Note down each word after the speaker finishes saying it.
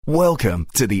Welcome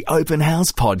to the Open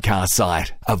House podcast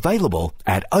site, available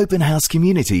at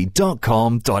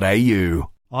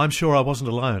openhousecommunity.com.au. I'm sure I wasn't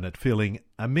alone at feeling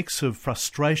a mix of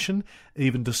frustration,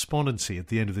 even despondency at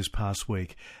the end of this past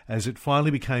week, as it finally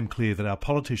became clear that our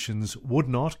politicians could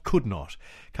not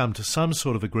come to some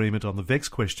sort of agreement on the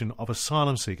vexed question of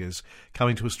asylum seekers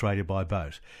coming to Australia by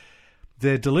boat.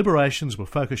 Their deliberations were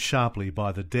focused sharply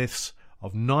by the deaths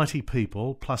of 90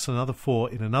 people, plus another 4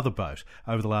 in another boat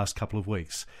over the last couple of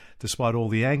weeks. Despite all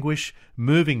the anguish,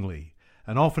 movingly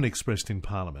and often expressed in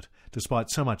Parliament,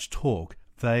 despite so much talk,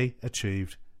 they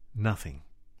achieved nothing.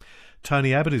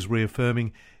 Tony Abbott is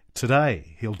reaffirming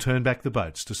today he'll turn back the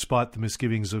boats despite the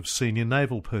misgivings of senior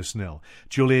naval personnel.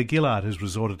 Julia Gillard has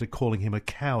resorted to calling him a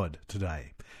coward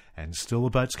today. And still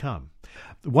the boats come.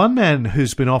 One man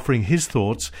who's been offering his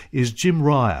thoughts is Jim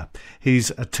Reiher.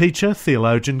 He's a teacher,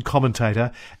 theologian,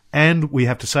 commentator, and, we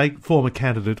have to say, former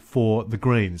candidate for the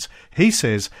Greens. He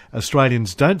says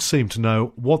Australians don't seem to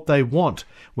know what they want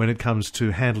when it comes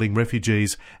to handling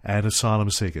refugees and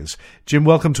asylum seekers. Jim,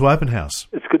 welcome to Open House.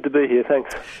 It's good to be here,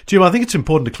 thanks. Jim, I think it's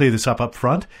important to clear this up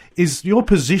front. Is your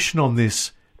position on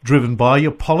this driven by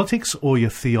your politics or your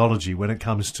theology when it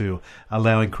comes to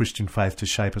allowing Christian faith to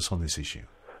shape us on this issue?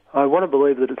 I want to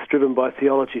believe that it's driven by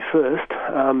theology first.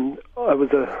 I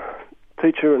was a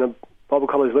teacher and a Bible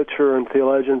college lecturer and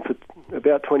theologian for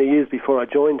about 20 years before I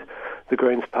joined the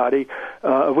Greens Party,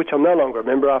 of which I'm no longer a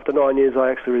member. After 9 years,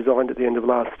 I actually resigned at the end of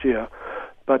last year.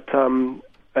 But I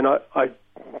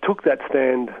took that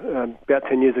stand about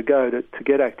 10 years ago to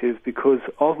get active because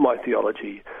of my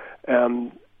theology.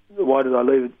 Why did I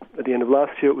leave at the end of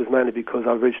last year? It was mainly because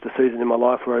I've reached a season in my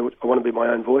life where I want to be my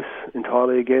own voice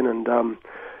entirely again, and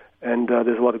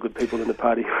there's a lot of good people in the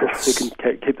party who can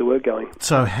keep the work going.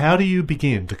 So how do you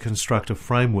begin to construct a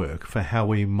framework for how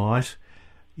we might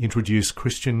introduce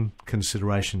Christian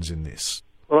considerations in this?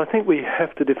 Well, I think we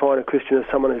have to define a Christian as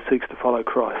someone who seeks to follow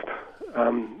Christ.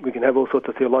 We can have all sorts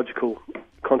of theological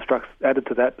constructs added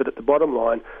to that, but at the bottom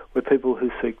line, we're people who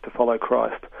seek to follow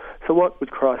Christ. So what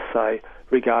would Christ say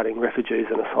regarding refugees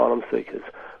and asylum seekers?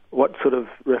 What sort of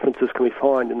references can we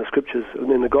find in the Scriptures and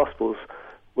in the Gospels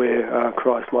where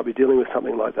Christ might be dealing with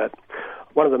something like that?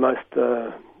 One of the most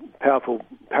powerful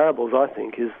parables, I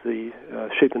think, is the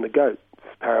sheep and the goats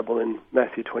parable in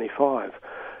Matthew 25.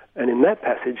 And in that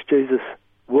passage, Jesus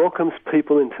welcomes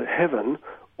people into heaven,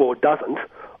 or doesn't,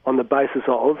 on the basis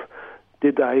of,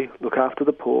 did they look after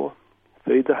the poor,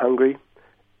 feed the hungry,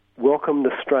 welcome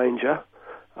the stranger,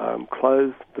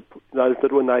 clothe those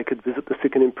that were naked, visit the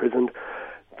sick and imprisoned?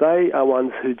 They are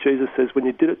ones who Jesus says, when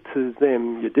you did it to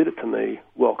them, you did it to me,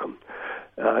 welcome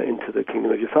into the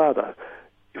kingdom of your Father.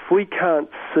 If we can't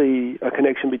see a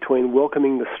connection between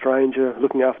welcoming the stranger,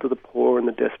 looking after the poor and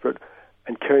the desperate,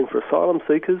 and caring for asylum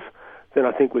seekers, then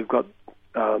I think we've got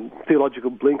theological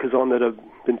blinkers on that have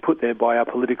been put there by our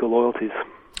political loyalties.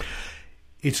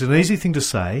 It's an easy thing to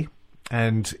say,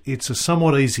 and it's a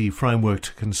somewhat easy framework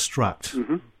to construct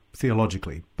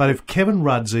theologically. But if Kevin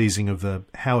Rudd's easing of the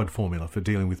Howard formula for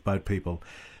dealing with boat people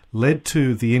led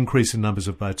to the increase in numbers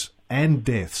of boats and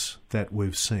deaths that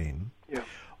we've seen,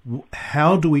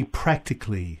 how do we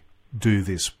practically do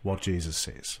this, what Jesus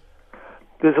says?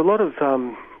 There's a lot of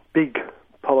big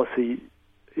policy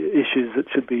issues that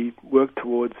should be worked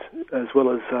towards, as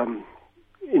well as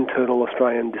internal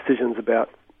Australian decisions about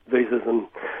visas and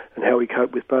how we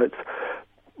cope with boats.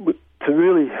 To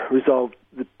really resolve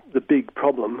the big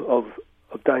problem of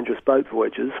dangerous boat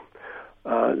voyages,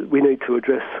 we need to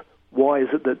address why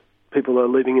is it that people are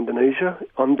leaving Indonesia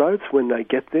on boats when they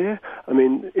get there. I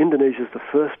mean, Indonesia is the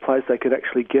first place they could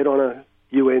actually get on a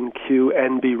UN queue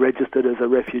and be registered as a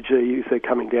refugee if they're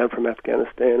coming down from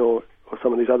Afghanistan or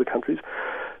some of these other countries.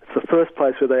 It's the first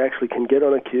place where they actually can get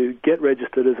on a queue, get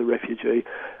registered as a refugee,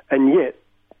 and yet,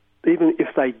 even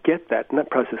if they get that, and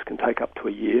that process can take up to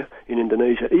a year in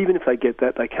Indonesia, even if they get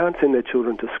that, they can't send their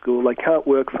children to school, they can't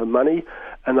work for money,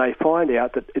 and they find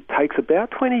out that it takes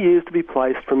about 20 years to be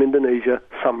placed from Indonesia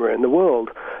somewhere in the world.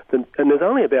 And there's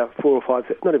only about 4 or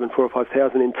 5, not even 4 or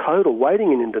 5,000 in total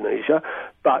waiting in Indonesia,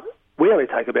 but we only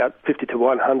take about 50 to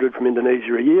 100 from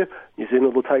Indonesia a year. New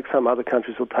Zealand will take some, other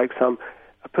countries will take some.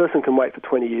 A person can wait for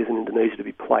 20 years in Indonesia to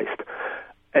be placed.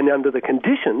 And under the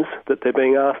conditions that they're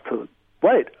being asked to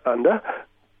wait under,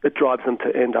 it drives them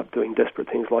to end up doing desperate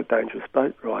things like dangerous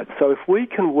boat rides. So if we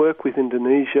can work with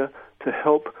Indonesia to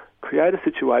help create a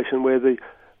situation where the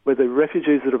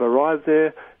refugees that have arrived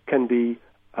there can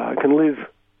live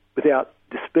without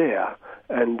despair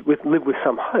and live with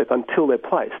some hope until they're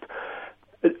placed.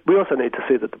 We also need to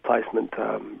see that the placement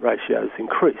ratios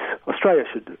increase. Australia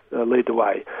should lead the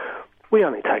way. we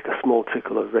only take a small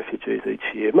trickle of refugees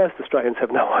each year. Most Australians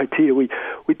have no idea. We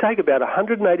take about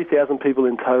 180,000 people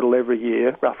in total every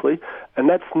year, roughly, and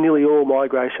that's nearly all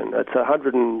migration. That's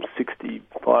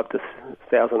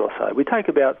 165,000 or so. We take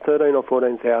about 13,000 or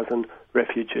 14,000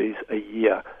 refugees a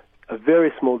year, a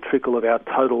very small trickle of our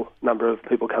total number of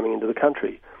people coming into the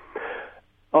country.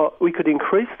 We could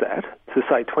increase that to,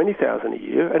 say, 20,000 a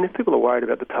year, and if people are worried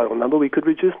about the total number, we could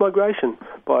reduce migration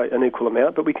by an equal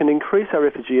amount, but we can increase our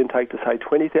refugee intake to, say,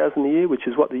 20,000 a year, which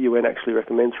is what the UN actually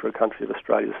recommends for a country of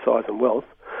Australia's size and wealth.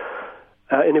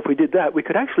 And if we did that, we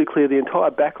could actually clear the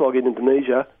entire backlog in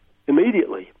Indonesia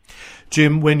immediately.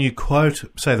 Jim, when you quote,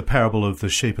 say, the parable of the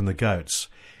sheep and the goats,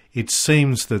 it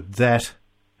seems that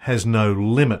has no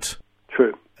limit.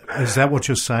 True. Is that what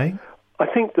you're saying? I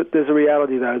think that there's a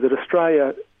reality, though, that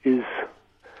Australia is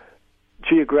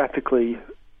geographically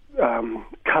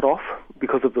cut off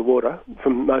because of the water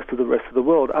from most of the rest of the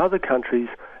world. Other countries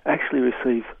actually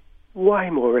receive way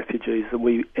more refugees than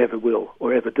we ever will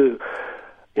or ever do.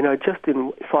 You know, just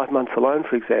in 5 months alone,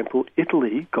 for example,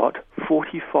 Italy got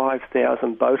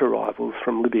 45,000 boat arrivals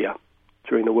from Libya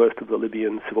during the worst of the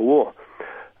Libyan civil war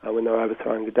when they were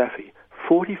overthrowing Gaddafi.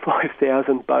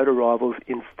 45,000 boat arrivals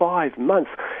in 5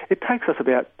 months. It takes us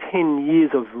about 10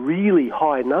 years of really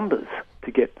high numbers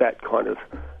to get that kind of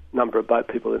number of boat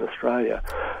people in Australia.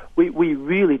 We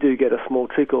really do get a small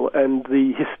trickle, and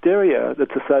the hysteria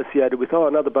that's associated with,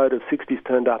 another boat of 60s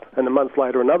turned up, and a month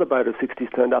later another boat of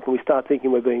 60s turned up, and we start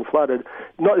thinking we're being flooded.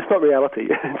 It's not reality.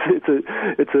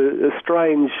 It's a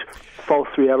strange, false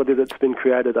reality that's been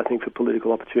created, I think, for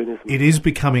political opportunism. It is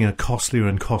becoming a costlier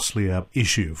and costlier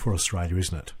issue for Australia,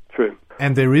 isn't it? True.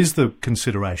 And there is the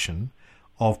consideration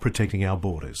of protecting our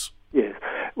borders. Yes.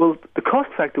 Well, the cost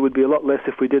factor would be a lot less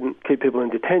if we didn't keep people in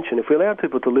detention. If we allowed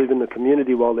people to live in the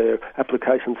community while their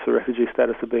applications for refugee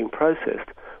status are being processed,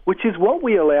 which is what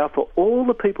we allow for all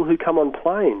the people who come on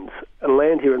planes and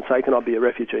land here and say, can I be a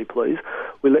refugee, please?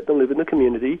 We let them live in the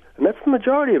community, and that's the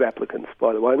majority of applicants,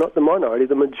 by the way, not the minority.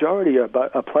 The majority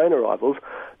are plane arrivals.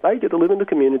 They get to live in the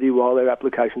community while their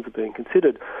applications are being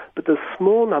considered. But the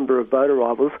small number of boat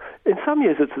arrivals, in some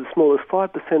years it's as small as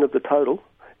 5% of the total.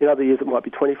 In other years, it might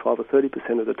be 25 or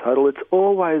 30% of the total. It's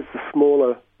always the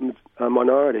smaller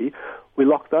minority. We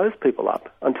lock those people up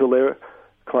until their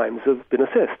claims have been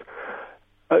assessed.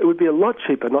 It would be a lot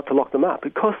cheaper not to lock them up.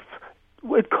 It costs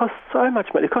so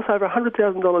much money. It costs over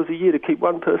 $100,000 a year to keep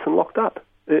one person locked up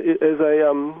as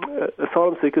a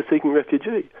asylum seeker seeking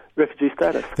refugee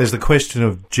status. There's the question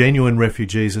of genuine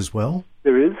refugees as well.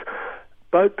 There is.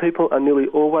 Boat people are nearly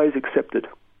always accepted.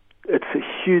 It's a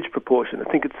huge proportion.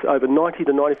 I think it's over 90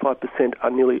 to 95%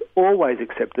 are nearly always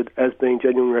accepted as being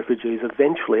genuine refugees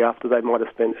eventually after they might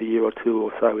have spent a year or two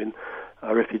or so in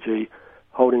refugee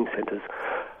holding centres,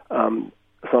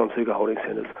 asylum seeker holding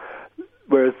centres.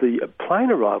 Whereas the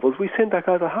plane arrivals, we send back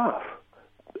over half.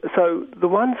 So the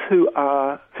ones who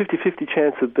are 50-50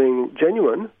 chance of being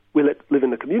genuine, we let live in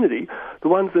the community. The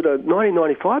ones that are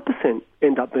 90-95%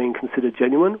 end up being considered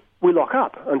genuine, we lock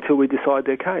up until we decide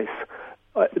their case.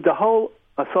 The whole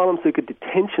asylum seeker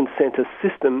detention centre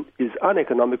system is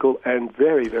uneconomical and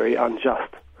very, very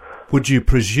unjust. Would you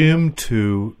presume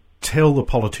to tell the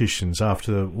politicians,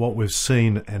 after what we've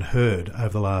seen and heard over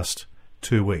the last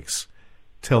 2 weeks,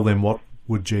 tell them what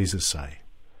would Jesus say?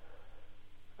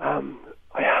 I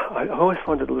always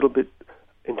find it a little bit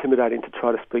intimidating to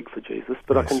try to speak for Jesus,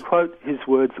 but yes. I can quote his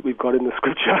words that we've got in the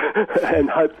scripture and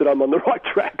hope that I'm on the right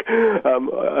track.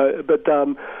 But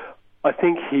I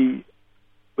think he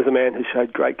was a man who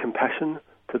showed great compassion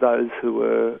to those who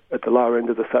were at the lower end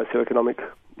of the socioeconomic,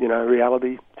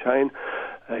 reality chain.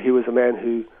 He was a man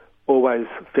who always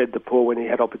fed the poor when he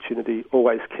had opportunity,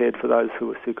 always cared for those who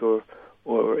were sick or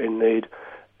in need.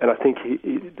 And I think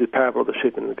the parable of the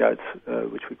sheep and the goats,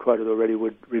 which we quoted already,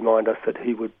 would remind us that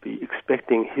he would be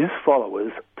expecting his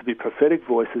followers to be prophetic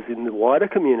voices in the wider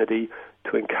community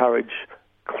to encourage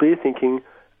clear thinking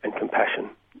and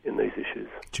compassion in these issues.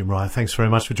 Jim Reiher, thanks very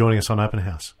much for joining us on Open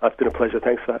House. It's been a pleasure.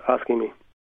 Thanks for asking me.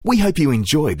 We hope you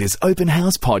enjoyed this Open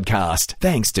House podcast,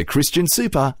 thanks to Christian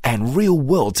Super and Real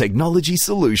World Technology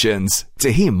Solutions.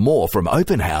 To hear more from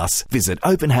Open House, visit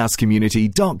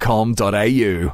openhousecommunity.com.au.